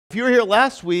If you were here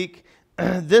last week,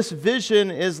 this vision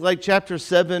is like chapter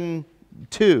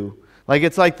 7:2. Like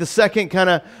it's like the second kind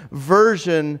of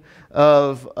version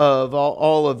of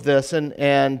all of this.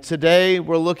 And today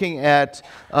we're looking at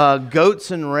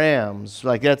goats and rams.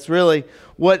 Like that's really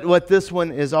what this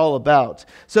one is all about.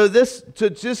 So to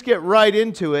just get right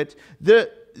into it,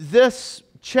 this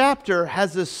chapter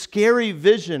has a scary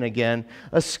vision again,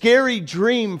 a scary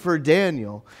dream for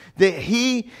Daniel. That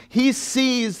he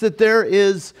sees that there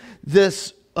is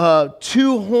this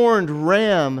two-horned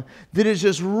ram that is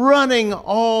just running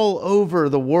all over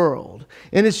the world.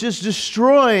 And it's just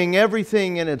destroying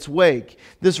everything in its wake.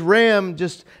 This ram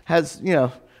just has,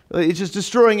 it's just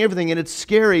destroying everything, and it's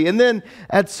scary. And then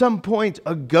at some point,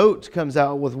 a goat comes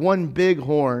out with one big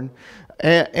horn,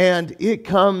 and it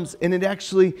comes and it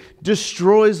actually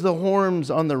destroys the horns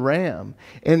on the ram.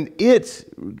 And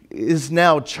it is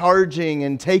now charging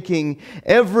and taking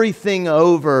everything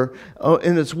over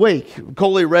in its wake.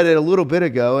 Coley read it a little bit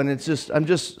ago, and I'm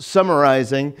just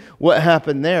summarizing what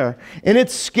happened there. And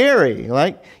it's scary.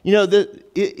 Like,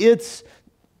 it's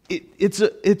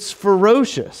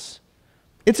ferocious.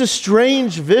 It's a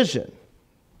strange vision.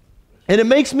 And it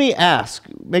makes me ask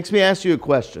you a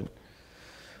question.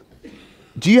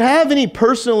 Do you have any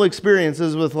personal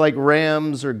experiences with like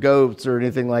rams or goats or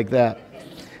anything like that?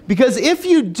 Because if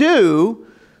you do,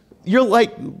 you're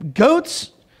like,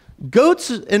 goats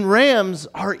and rams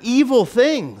are evil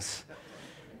things.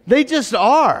 They just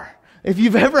are. If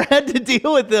you've ever had to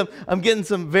deal with them, I'm getting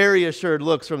some very assured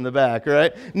looks from the back,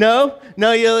 right? No,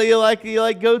 you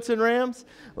like goats and rams?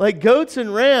 Like goats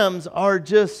and rams are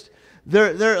just,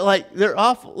 they're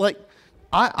awful. Like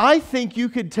I think you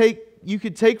could take,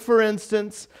 for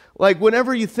instance, like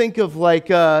whenever you think of like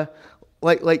if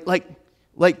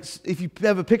you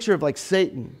have a picture of like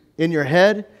Satan in your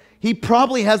head, he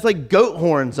probably has like goat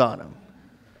horns on him.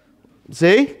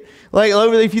 See? Like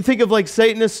if you think of like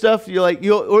Satanist stuff, like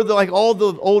all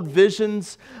the old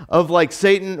visions of like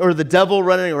Satan or the devil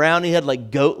running around, he had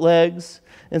like goat legs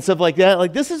and stuff like that.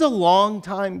 Like this is a long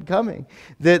time coming.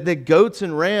 That goats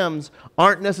and rams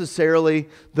aren't necessarily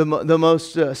the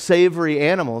most savory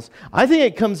animals. I think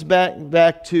it comes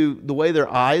back to the way their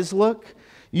eyes look.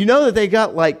 You know that they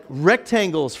got like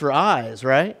rectangles for eyes,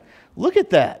 right? Look at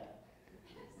that.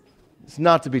 It's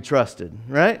not to be trusted,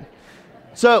 right?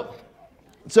 So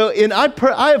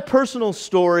I have personal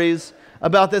stories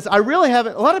about this. I really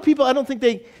haven't. A lot of people, I don't think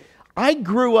I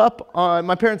grew up on,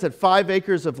 my parents had 5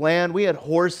 acres of land. We had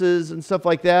horses and stuff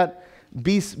like that.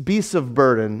 Beasts of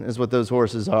burden is what those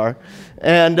horses are.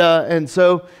 And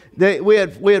so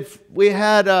we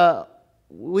had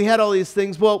all these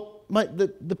things. Well,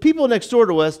 the people next door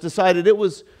to us decided it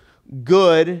was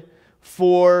good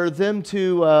for them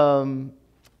to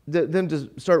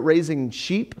start raising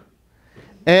sheep.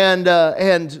 And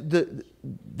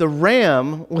the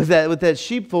ram with that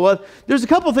sheep, there's a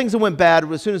couple of things that went bad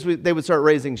as soon as they would start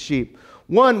raising sheep.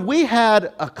 One, we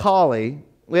had a collie.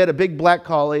 We had a big black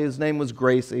collie. His name was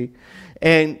Gracie.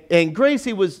 And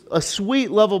Gracie was a sweet,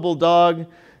 lovable dog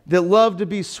that loved to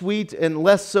be sweet and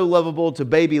less so lovable to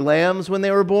baby lambs when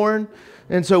they were born.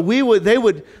 And so they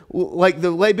would, like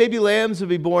the baby lambs would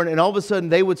be born, and all of a sudden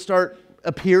they would start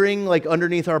appearing like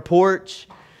underneath our porch.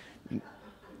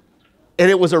 And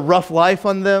it was a rough life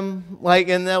on them.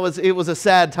 It was a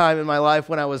sad time in my life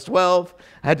when I was 12.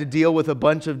 I had to deal with a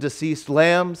bunch of deceased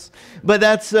lambs. But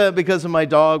that's because of my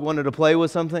dog wanted to play with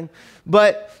something.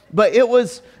 But it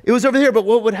was over here. But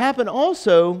what would happen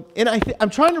also, and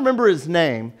I'm trying to remember his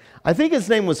name. I think his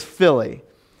name was Philly.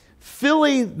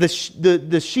 Philly,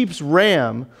 the sheep's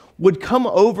ram, would come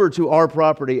over to our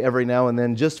property every now and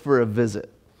then just for a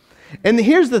visit. And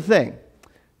here's the thing.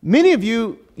 Many of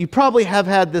you probably have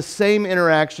had this same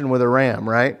interaction with a ram,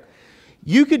 right?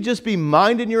 You could just be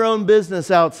minding your own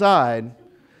business outside,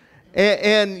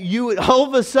 and you would, all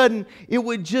of a sudden, it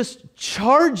would just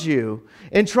charge you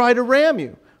and try to ram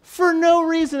you for no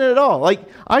reason at all. Like,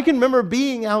 I can remember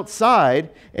being outside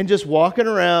and just walking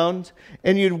around,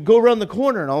 and you'd go around the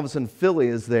corner, and all of a sudden, Philly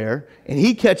is there, and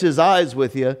he catches eyes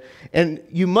with you, and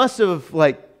you must have,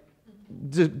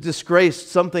 disgraced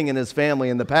something in his family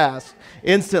in the past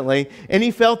instantly, and he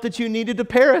felt that you needed to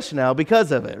perish now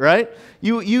because of it, right?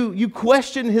 You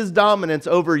question his dominance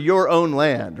over your own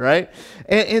land, right?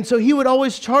 And so he would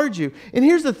always charge you. And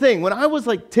here's the thing, when I was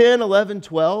like 10, 11,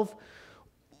 12,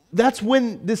 that's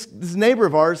when this neighbor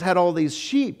of ours had all these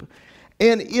sheep.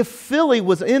 And if Philly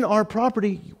was in our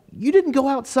property, you didn't go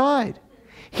outside.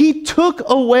 He took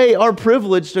away our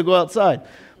privilege to go outside.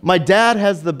 My dad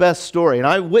has the best story, and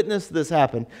I witnessed this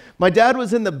happen. My dad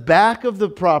was in the back of the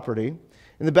property.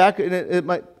 In the back,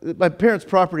 my parents'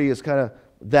 property is kind of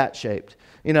that shaped.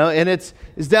 and it's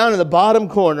down in the bottom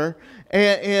corner.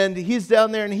 And he's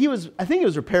down there, and I think he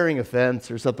was repairing a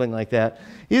fence or something like that.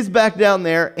 He's back down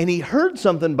there, and he heard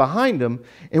something behind him,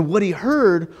 and what he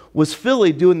heard was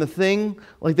Philly doing the thing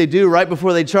like they do right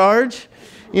before they charge,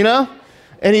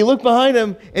 And he looked behind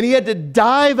him, and he had to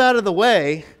dive out of the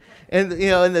way, and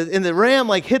and the ram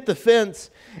like hit the fence,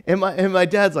 and my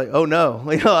dad's like, oh no,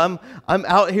 I'm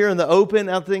out here in the open,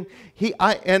 out thing.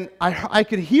 I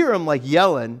could hear him like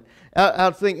yelling.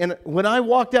 Out thing, and when I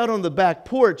walked out on the back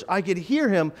porch, I could hear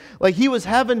him like he was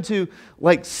having to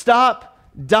like stop,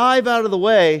 dive out of the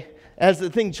way as the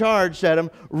thing charged at him,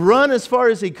 run as far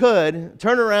as he could,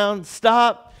 turn around,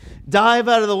 stop, dive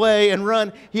out of the way, and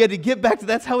run. He had to get back to.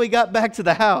 That's how he got back to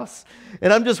the house.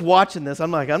 And I'm just watching this.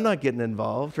 I'm like, I'm not getting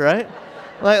involved, right?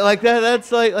 like that.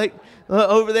 That's like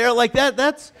over there, like that.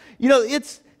 That's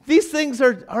it's these things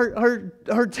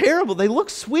are terrible. They look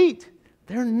sweet.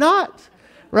 They're not.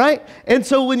 Right? And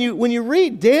so when you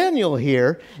read Daniel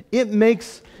here, it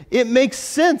makes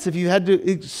sense if you had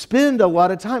to spend a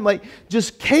lot of time, like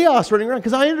just chaos running around.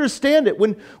 Because I understand it.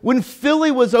 When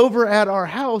Philly was over at our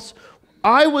house,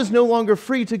 I was no longer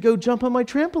free to go jump on my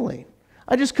trampoline.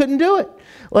 I just couldn't do it.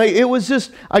 Like it was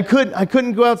just, I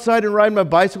couldn't go outside and ride my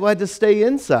bicycle. I had to stay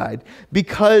inside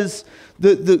because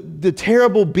the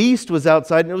terrible beast was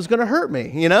outside and it was going to hurt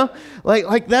me,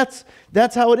 Like that's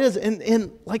how it is.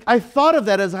 And like I thought of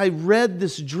that as I read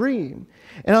this dream.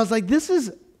 And I was like, this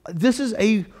is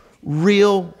a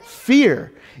real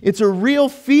fear. It's a real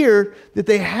fear that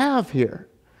they have here.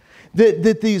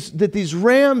 That these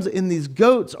rams and these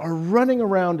goats are running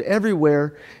around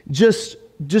everywhere, just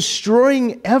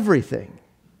destroying everything.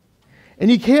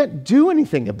 And you can't do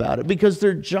anything about it because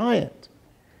they're giant.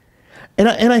 And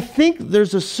I think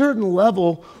there's a certain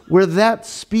level where that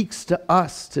speaks to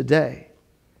us today.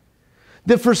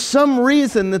 That for some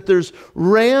reason that there's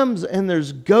rams and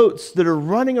there's goats that are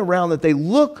running around, that they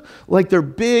look like they're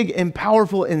big and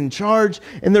powerful and in charge,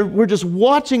 and we're just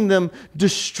watching them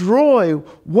destroy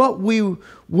what we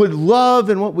would love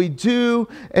and what we do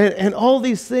and all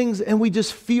these things, and we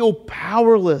just feel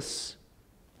powerless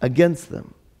against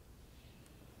them.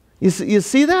 You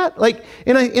see that? Like,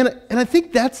 and I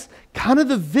think that's kind of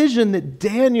the vision that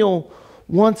Daniel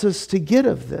wants us to get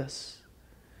of this.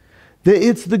 That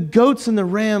it's the goats and the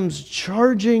rams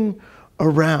charging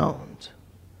around.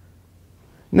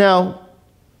 Now,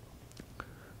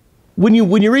 when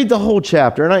you read the whole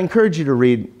chapter, and I encourage you to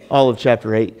read all of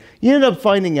chapter 8, you end up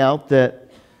finding out that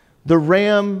the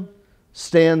ram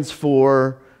stands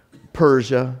for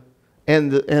Persia,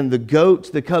 and the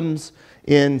goat that comes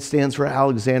in stands for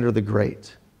Alexander the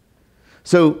Great.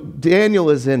 So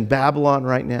Daniel is in Babylon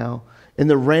right now, and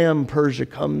the ram Persia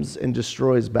comes and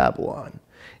destroys Babylon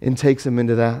and takes him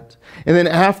into that. And then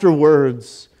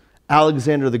afterwards,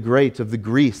 Alexander the Great of the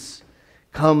Greece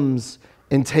comes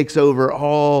and takes over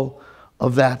all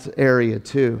of that area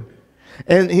too.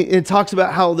 And it talks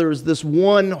about how there's this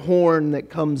one horn that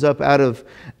comes up out of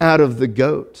the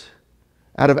goat,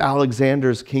 out of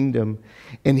Alexander's kingdom.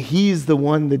 And he's the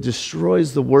one that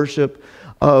destroys the worship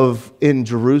in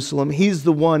Jerusalem. He's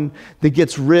the one that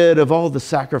gets rid of all the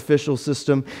sacrificial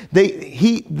system.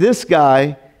 This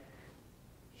guy,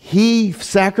 he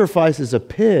sacrifices a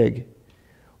pig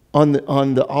on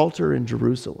the altar in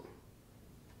Jerusalem.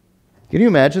 Can you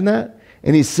imagine that?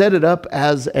 And he set it up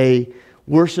as a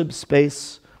worship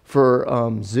space for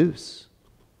Zeus.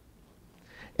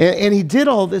 And he did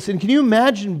all this. And can you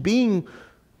imagine being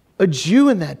a Jew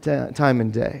in that time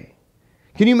and day?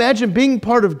 Can you imagine being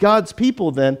part of God's people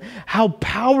then? How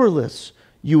powerless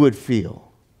you would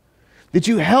feel. That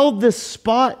you held this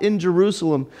spot in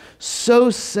Jerusalem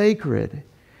so sacred,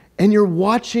 and you're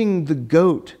watching the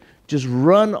goat just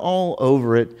run all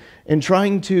over it and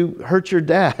trying to hurt your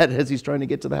dad as he's trying to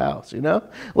get to the house,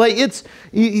 Like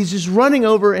he's just running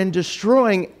over and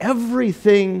destroying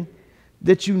everything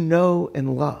that you know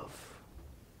and love.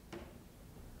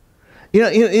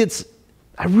 That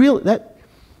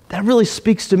really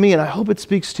speaks to me, and I hope it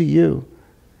speaks to you.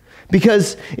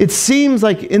 Because it seems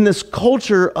like in this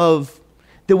culture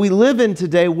that we live in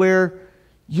today where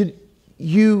it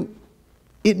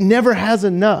never has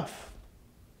enough.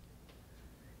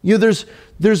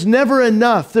 There's never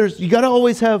enough. You got to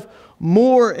always have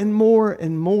more and more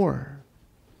and more.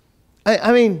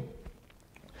 I mean,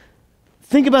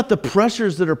 think about the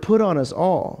pressures that are put on us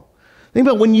all. Think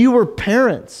about when you were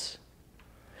parents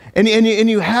and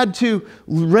you had to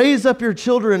raise up your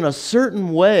children a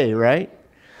certain way, right?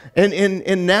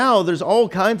 And now there's all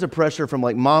kinds of pressure from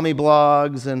like mommy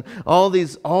blogs and all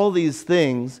these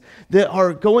things that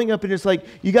are going up, and it's like,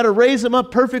 you got to raise them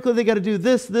up perfectly. They got to do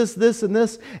this, this, this, and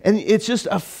this. And it's just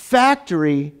a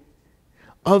factory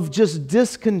of just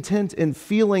discontent and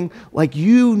feeling like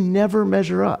you never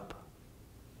measure up.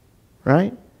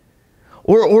 Right?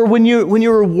 Or when you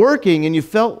were working and you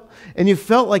felt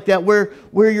like that, where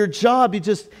your job,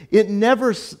 you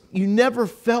never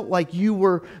felt like you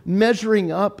were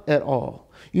measuring up at all.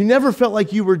 You never felt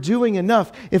like you were doing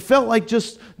enough. It felt like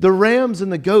just the rams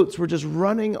and the goats were just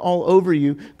running all over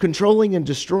you, controlling and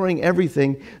destroying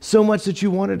everything so much that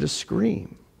you wanted to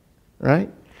scream,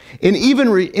 right? And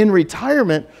even in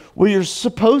retirement, where you're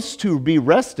supposed to be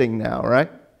resting now,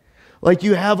 right? Like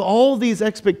you have all these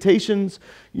expectations.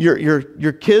 Your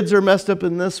kids are messed up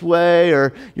in this way,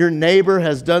 or your neighbor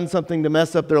has done something to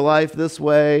mess up their life this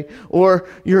way, or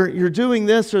you're doing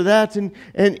this or that, and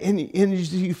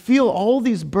you feel all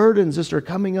these burdens just are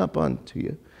coming up onto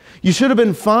you. You should have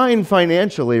been fine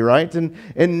financially, right?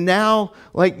 And now,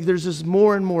 like, there's just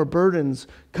more and more burdens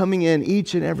coming in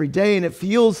each and every day, and it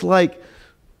feels like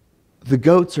the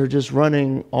goats are just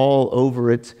running all over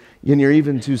it, and you're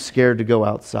even too scared to go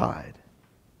outside.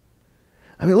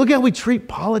 I mean, look how we treat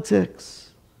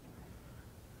politics.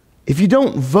 If you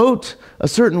don't vote a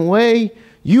certain way,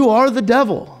 you are the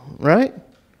devil, right?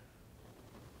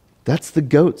 That's the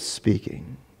goats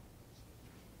speaking.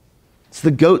 It's the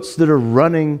goats that are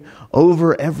running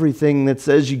over everything, that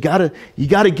says you gotta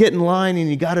get in line, and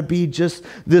you gotta be just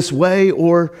this way,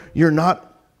 or you're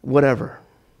not whatever.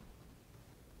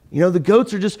 You know, the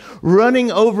goats are just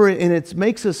running over it, and it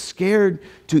makes us scared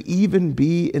to even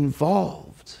be involved.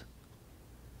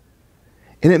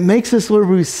 And it makes us where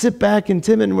we sit back and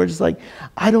timid, and we're just like,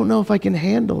 I don't know if I can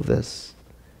handle this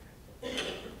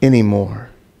anymore.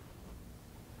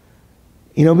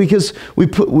 You know, because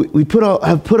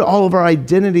have put all of our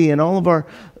identity and all of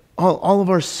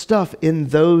our stuff in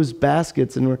those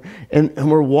baskets, and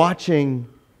we're watching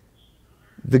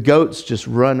the goats just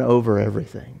run over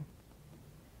everything.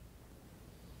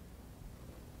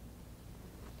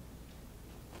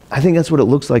 I think that's what it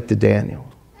looks like to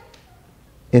Daniel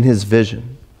in his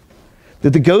vision.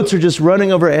 That the goats are just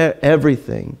running over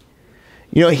everything.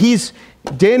 You know,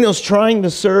 Daniel's trying to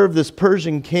serve this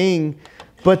Persian king,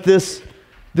 but this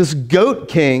goat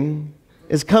king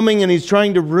is coming, and he's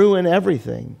trying to ruin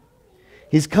everything.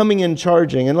 He's coming in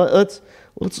charging. And let's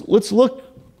look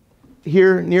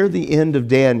here near the end of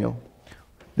Daniel.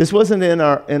 This wasn't in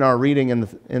our reading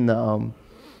in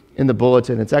the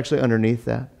bulletin. It's actually underneath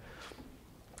that.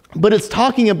 But it's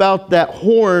talking about that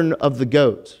horn of the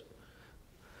goat,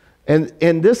 and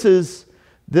this is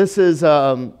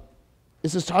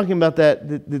talking about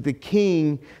the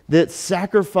king that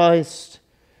sacrificed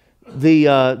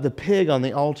the pig on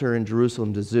the altar in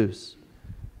Jerusalem to Zeus,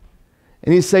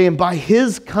 and he's saying, by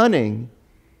his cunning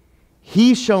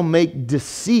he shall make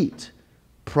deceit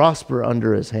prosper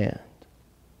under his hand.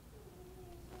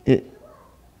 Does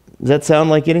that sound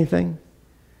like anything?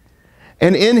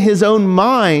 And in his own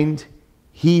mind,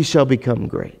 he shall become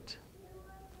great.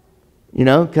 You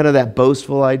know, kind of that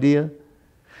boastful idea.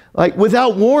 Like,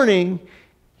 without warning,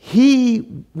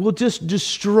 he will just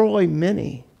destroy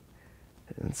many.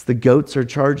 It's the goats are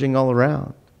charging all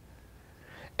around.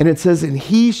 And it says, and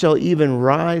he shall even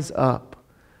rise up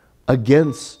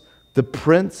against the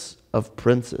prince of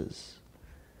princes.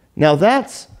 Now,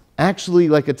 that's actually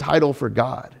like a title for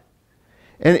God.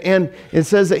 And it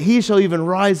says that he shall even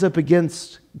rise up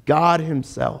against God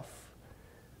himself.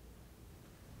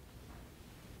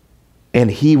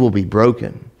 And he will be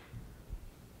broken,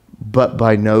 but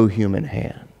by no human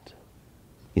hand.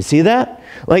 You see that?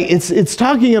 Like, it's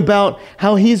talking about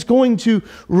how he's going to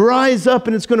rise up,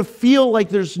 and it's going to feel like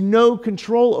there's no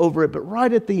control over it. But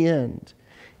right at the end,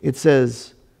 it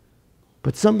says,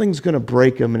 but something's going to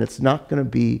break him, and it's not going to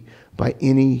be by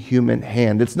any human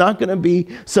hand. It's not going to be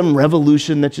some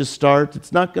revolution that just starts.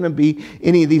 It's not going to be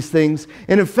any of these things.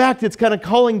 And in fact, it's kind of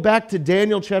calling back to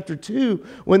Daniel chapter 2,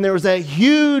 when there was that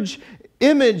huge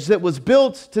image that was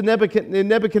built to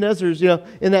Nebuchadnezzar's, you know,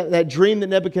 in that dream that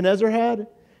Nebuchadnezzar had.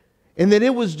 And that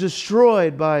it was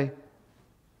destroyed by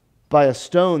a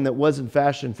stone that wasn't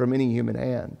fashioned from any human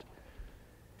hand.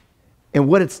 And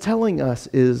what it's telling us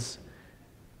is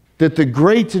that the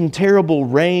great and terrible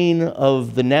reign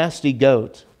of the nasty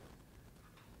goat,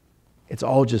 it's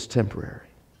all just temporary.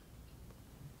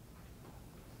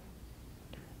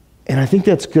 And I think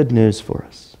that's good news for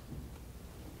us.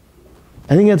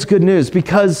 I think that's good news,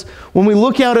 because when we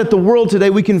look out at the world today,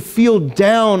 we can feel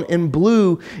down and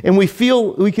blue, and we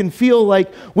can feel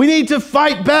like we need to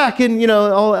fight back, and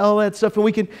all that stuff, and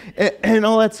we can and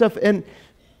all that stuff, and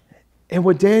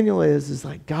what Daniel is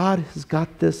like, God has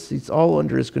got this. He's all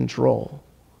under his control.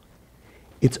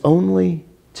 It's only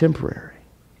temporary.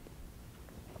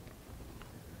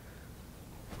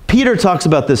 Peter talks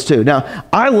about this too. Now,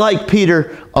 I like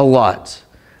Peter a lot.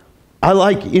 I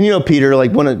like, Peter,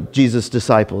 like one of Jesus'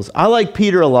 disciples. I like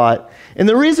Peter a lot. And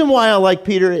the reason why I like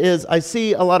Peter is I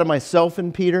see a lot of myself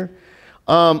in Peter.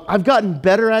 I've gotten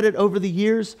better at it over the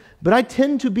years, but I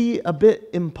tend to be a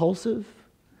bit impulsive.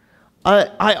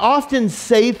 I often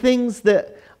say things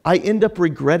that I end up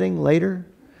regretting later.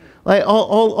 Like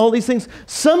all these things.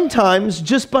 Sometimes,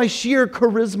 just by sheer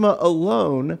charisma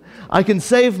alone, I can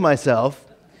save myself.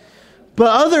 But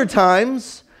other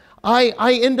times,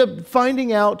 I end up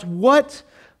finding out what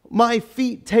my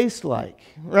feet taste like,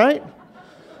 right?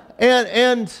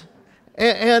 And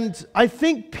I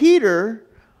think Peter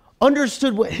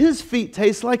understood what his feet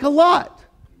taste like a lot.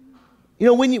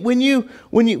 When you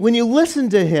listen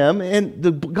to him, and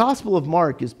the Gospel of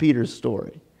Mark is Peter's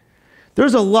story.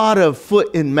 There's a lot of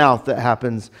foot and mouth that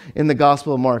happens in the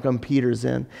Gospel of Mark on Peter's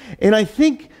end. And I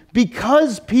think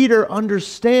because Peter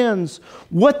understands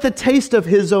what the taste of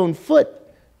his own foot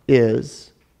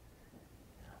is,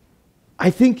 I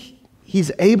think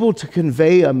he's able to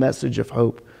convey a message of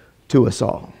hope to us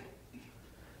all.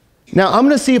 Now, I'm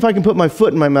going to see if I can put my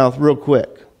foot in my mouth real quick.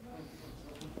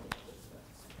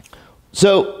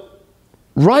 So,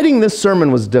 writing this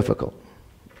sermon was difficult.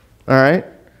 All right?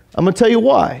 I'm going to tell you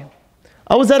why.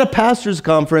 I was at a pastor's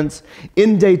conference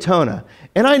in Daytona,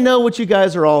 and I know what you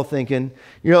guys are all thinking.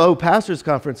 Pastor's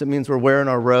conference, it means we're wearing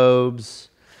our robes,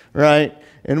 right?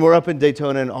 And we're up in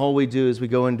Daytona, and all we do is we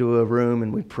go into a room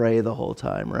and we pray the whole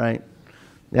time, right?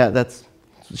 Yeah, that's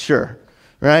sure,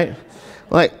 right?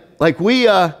 Like we,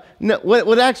 no,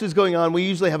 what actually is going on, we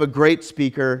usually have a great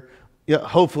speaker.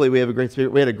 Hopefully we have a great speaker.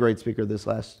 We had a great speaker this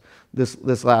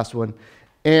last one.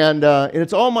 And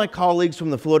it's all my colleagues from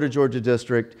the Florida, Georgia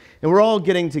district, and we're all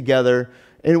getting together,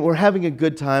 and we're having a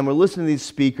good time. We're listening to these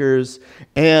speakers,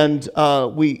 and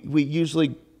we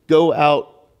usually go out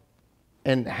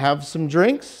and have some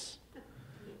drinks.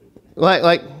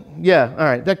 Yeah, all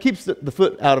right. That keeps the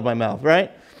foot out of my mouth,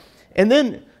 right? And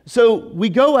then, so we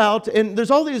go out, and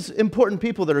there's all these important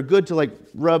people that are good to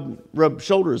rub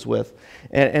shoulders with,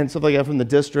 and stuff like that from the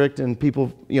district, and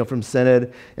people from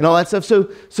Synod and all that stuff.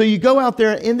 So you go out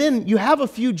there, and then you have a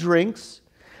few drinks,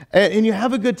 and you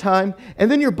have a good time, and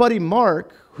then your buddy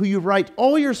Mark, who you write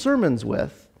all your sermons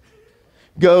with,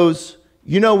 goes,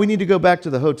 we need to go back to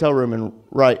the hotel room and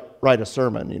write a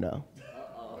sermon.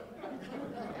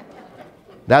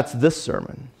 That's this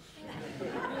sermon.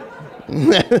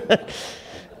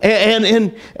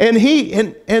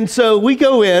 And so we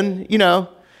go in,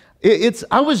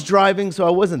 I was driving, so I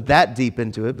wasn't that deep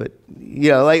into it, but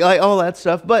like all that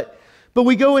stuff. But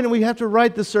we go in and we have to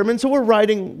write the sermon. So we're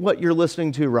writing what you're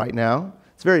listening to right now.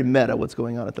 It's very meta what's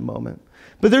going on at the moment.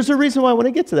 But there's a reason why I want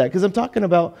to get to that, because I'm talking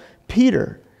about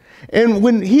Peter. And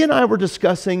when he and I were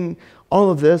discussing all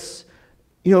of this,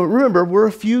 remember, we're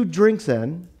a few drinks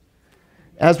in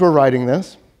as we're writing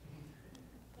this.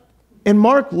 And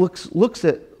Mark looks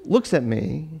at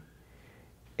me,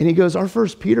 and he goes, our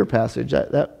first Peter passage,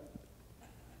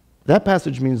 that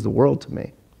passage means the world to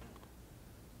me.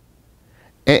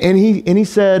 And he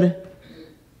said,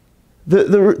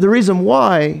 the reason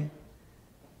why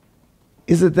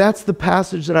is that's the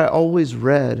passage that I always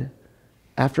read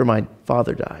after my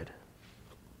father died.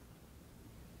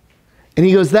 And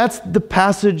he goes, that's the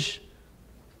passage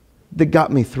that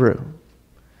got me through.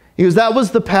 He goes, that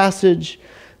was the passage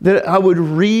that I would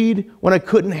read when I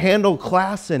couldn't handle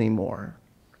class anymore.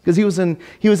 Because he was in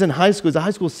high school. He was a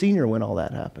high school senior when all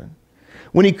that happened.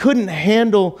 When he couldn't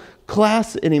handle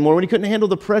class anymore, when he couldn't handle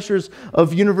the pressures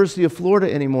of University of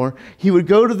Florida anymore, he would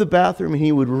go to the bathroom and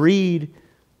he would read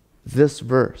this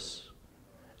verse.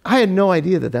 I had no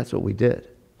idea that that's what we did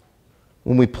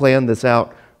when we planned this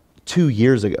out 2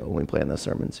 years ago, when we planned this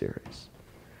sermon series.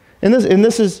 And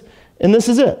this is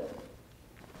it.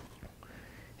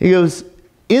 He goes,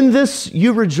 in this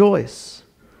you rejoice,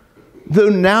 though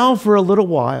now for a little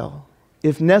while,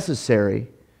 if necessary,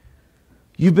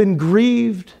 you've been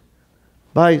grieved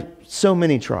by so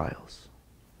many trials,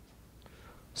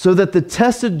 so that the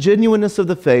tested genuineness of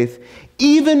the faith,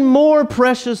 even more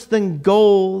precious than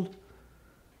gold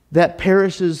that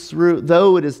perishes through,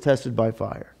 though it is tested by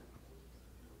fire,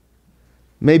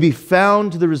 may be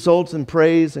found to the results in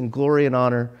praise and glory and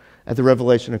honor at the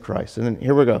revelation of Christ. And then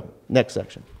here we go, next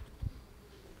section.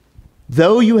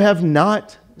 Though you have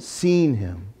not seen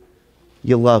him,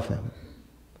 you love him.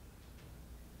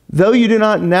 Though you do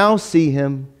not now see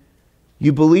him,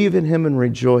 you believe in him and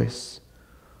rejoice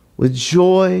with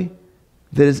joy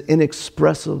that is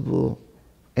inexpressible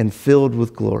and filled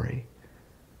with glory,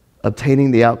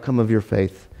 obtaining the outcome of your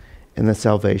faith and the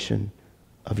salvation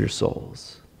of your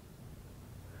souls.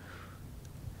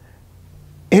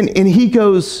 And he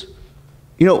goes,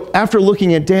 after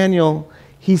looking at Daniel,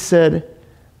 he said,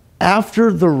 after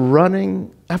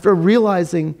realizing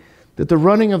that the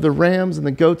running of the rams and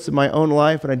the goats in my own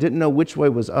life, and I didn't know which way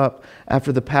was up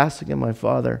after the passing of my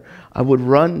father, I would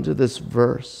run to this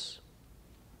verse.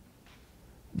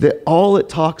 That all it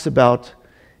talks about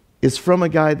is from a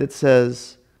guy that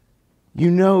says,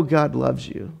 God loves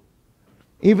you.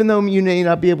 Even though you may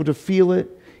not be able to feel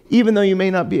it, even though you may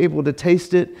not be able to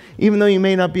taste it, even though you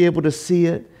may not be able to see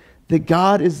it, that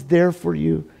God is there for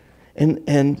you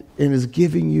and is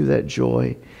giving you that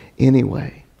joy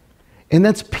anyway. And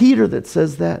that's Peter that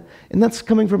says that. And that's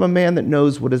coming from a man that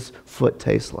knows what his foot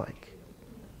tastes like.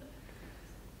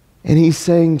 And he's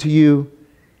saying to you,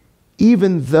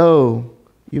 even though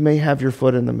you may have your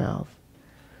foot in the mouth,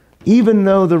 even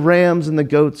though the rams and the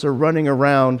goats are running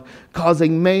around,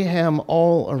 causing mayhem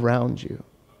all around you,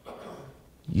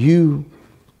 you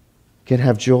can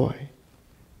have joy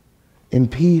and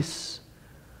peace,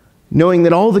 knowing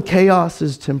that all the chaos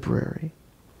is temporary,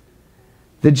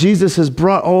 that Jesus has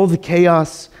brought all the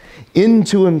chaos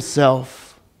into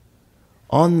himself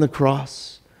on the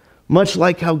cross, much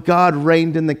like how God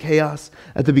reigned in the chaos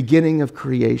at the beginning of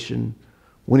creation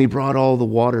when he brought all the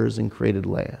waters and created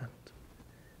land.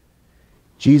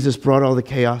 Jesus brought all the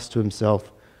chaos to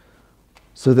himself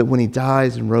so that when he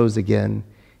dies and rose again,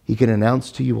 he can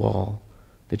announce to you all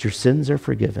that your sins are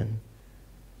forgiven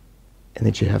and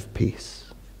that you have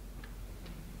peace.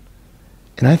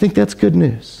 And I think that's good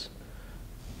news.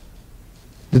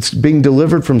 It's being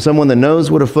delivered from someone that knows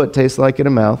what a foot tastes like in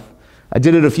a mouth. I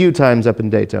did it a few times up in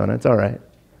Daytona. It's all right.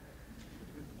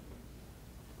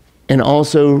 And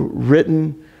also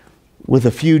written with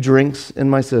a few drinks in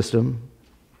my system,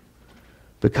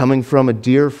 but coming from a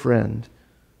dear friend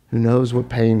who knows what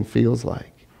pain feels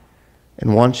like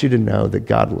and wants you to know that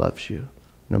God loves you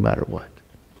no matter what.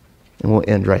 And we'll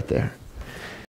end right there.